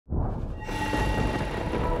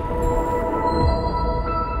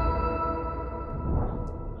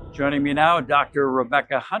Joining me now, Dr.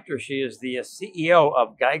 Rebecca Hunter. She is the CEO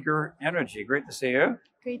of Geiger Energy. Great to see you.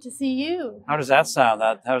 Great to see you. How does that sound?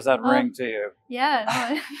 How does that ring to you?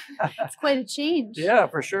 Yeah, no, it's quite a change. Yeah,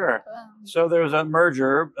 for sure. So there was a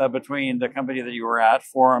merger between the company that you were at,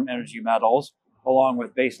 Forum Energy Metals, along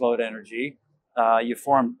with Baselode Energy. You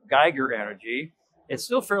formed Geiger Energy. It's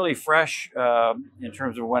still fairly fresh in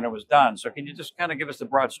terms of when it was done. So can you just kind of give us the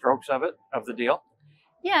broad strokes of it, of the deal?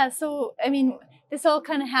 Yeah, so I mean, this all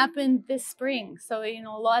kind of happened this spring. So, a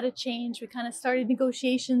lot of change. We kind of started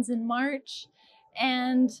negotiations in March,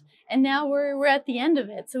 and now we're at the end of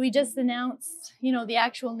it. So we just announced, the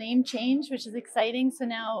actual name change, which is exciting. So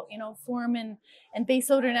now, Forum and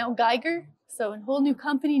Baselode are now Geiger. So a whole new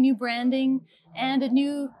company, new branding, and a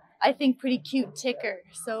new, I think, pretty cute ticker.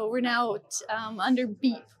 So we're now under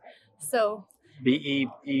Beep. So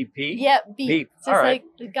B-E-E-P? yeah, beep. Beep. Just all right. like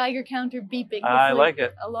the Geiger counter beeping. I like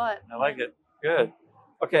it. A lot. I like it. Good.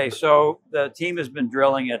 Okay, so the team has been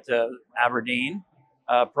drilling at the Aberdeen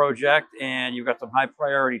project, and you've got some high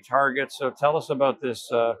priority targets. So tell us about this,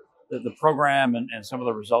 the program and some of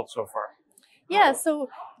the results so far. Yeah, so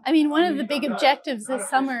I mean, one of the big objectives this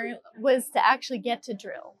summer was to actually get to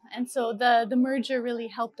drill. And so the merger really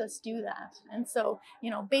helped us do that. And so,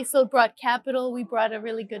 Baselode brought capital, we brought a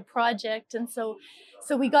really good project. And so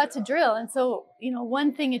we got to drill. And so,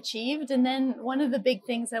 one thing achieved. And then one of the big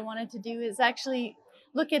things I wanted to do is actually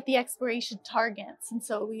look at the exploration targets. And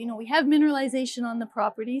so, we have mineralization on the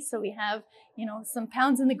property. So we have, some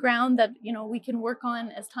pounds in the ground that, we can work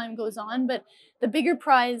on as time goes on. But the bigger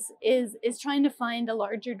prize is trying to find a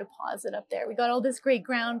larger deposit up there. We got all this great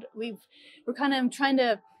ground. We're kind of trying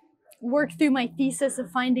to work through my thesis of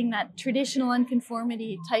finding that traditional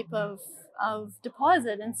unconformity type of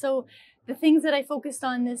deposit. And so the things that I focused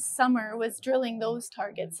on this summer was drilling those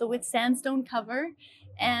targets. So with sandstone cover.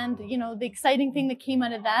 And, the exciting thing that came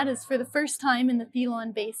out of that is for the first time in the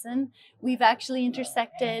Thelon Basin, we've actually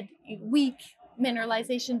intersected weak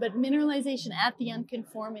mineralization, but mineralization at the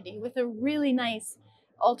unconformity with a really nice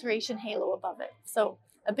alteration halo above it. So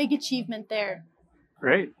a big achievement there.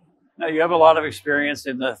 Great. Now you have a lot of experience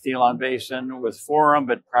in the Thelon Basin with Forum,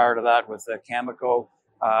 but prior to that with Cameco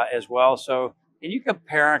as well. So can you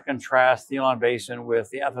compare and contrast Thelon Basin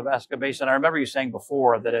with the Athabasca Basin? I remember you saying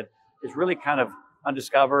before that it is really kind of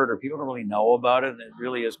undiscovered, or people don't really know about it, and it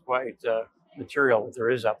really is quite material what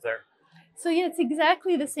there is up there. So yeah, it's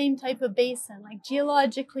exactly the same type of basin. Like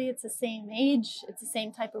geologically, it's the same age, it's the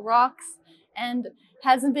same type of rocks, and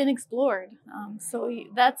hasn't been explored. So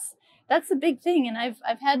that's a big thing. And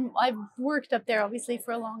I've worked up there obviously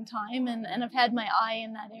for a long time, and I've had my eye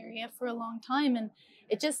in that area for a long time, and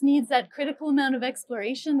it just needs that critical amount of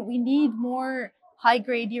exploration. We need more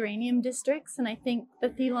high-grade uranium districts, and I think the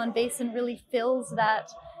Thelon Basin really fills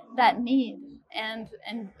that need. And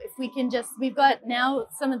if we can we've got now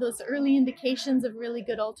some of those early indications of really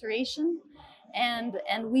good alteration and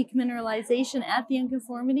weak mineralization at the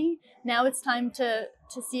unconformity. Now it's time to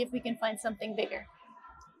see if we can find something bigger.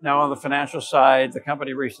 Now on the financial side, the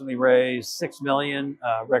company recently raised $6 million.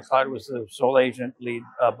 Red Cloud was the sole agent, lead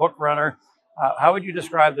book runner. How would you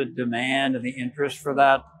describe the demand and the interest for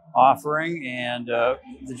that offering, and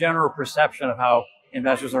the general perception of how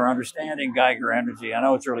investors are understanding Geiger Energy? I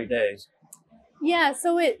know it's early days. Yeah,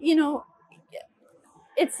 so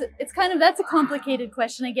it's kind of, that's a complicated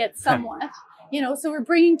question, I get somewhat. So we're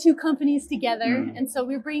bringing two companies together, and so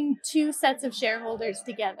we're bringing two sets of shareholders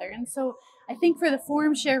together. And so I think for the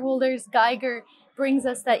Forum shareholders, Geiger brings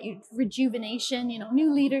us that rejuvenation,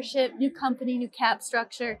 new leadership, new company, new cap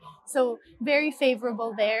structure. So very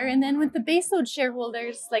favorable there. And then with the Baselode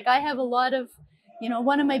shareholders, like I have a lot of,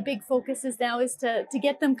 one of my big focuses now is to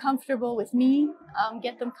get them comfortable with me,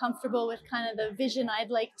 get them comfortable with kind of the vision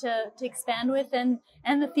I'd like to expand with, and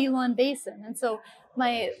the Thelon Basin. And so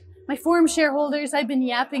my Forum shareholders, I've been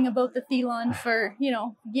yapping about the Thelon for,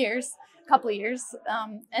 couple of years.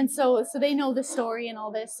 And so they know the story and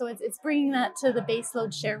all this. So it's bringing that to the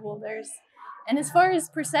Baselode shareholders. And as far as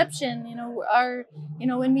perception,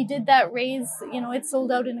 when we did that raise, it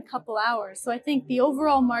sold out in a couple hours. So I think the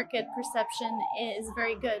overall market perception is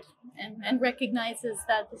very good and recognizes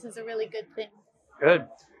that this is a really good thing. Good.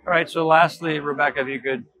 All right. So lastly, Rebecca, if you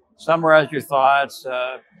could summarize your thoughts,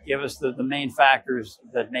 give us the main factors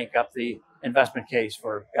that make up the investment case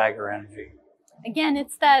for Geiger Energy. Again,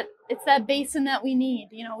 it's that basin that we need.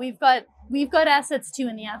 We've got assets too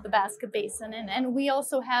in the Athabasca Basin, and we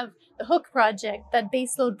also have the Hook project that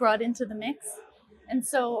Baselode brought into the mix, and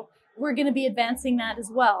so we're going to be advancing that as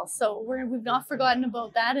well. So we've not forgotten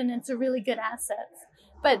about that, and it's a really good asset.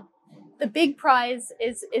 But the big prize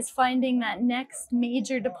is finding that next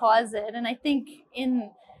major deposit, and I think in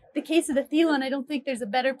the case of the Thelon, I don't think there's a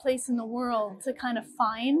better place in the world to kind of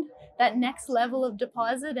find that next level of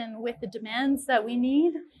deposit, and with the demands that we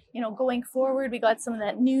need, going forward, we got some of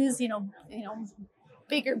that news,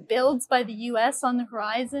 bigger builds by the US on the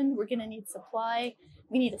horizon. We're going to need supply.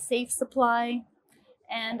 We need a safe supply.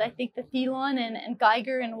 And I think the Thelon and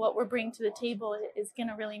Geiger and what we're bringing to the table is going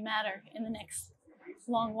to really matter in the next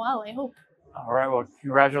long while, I hope. All right. Well,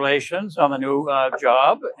 congratulations on the new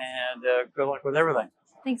job, and good luck with everything.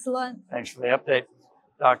 Thanks a lot. Thanks for the update.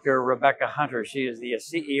 Dr. Rebecca Hunter, she is the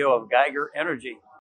CEO of Geiger Energy.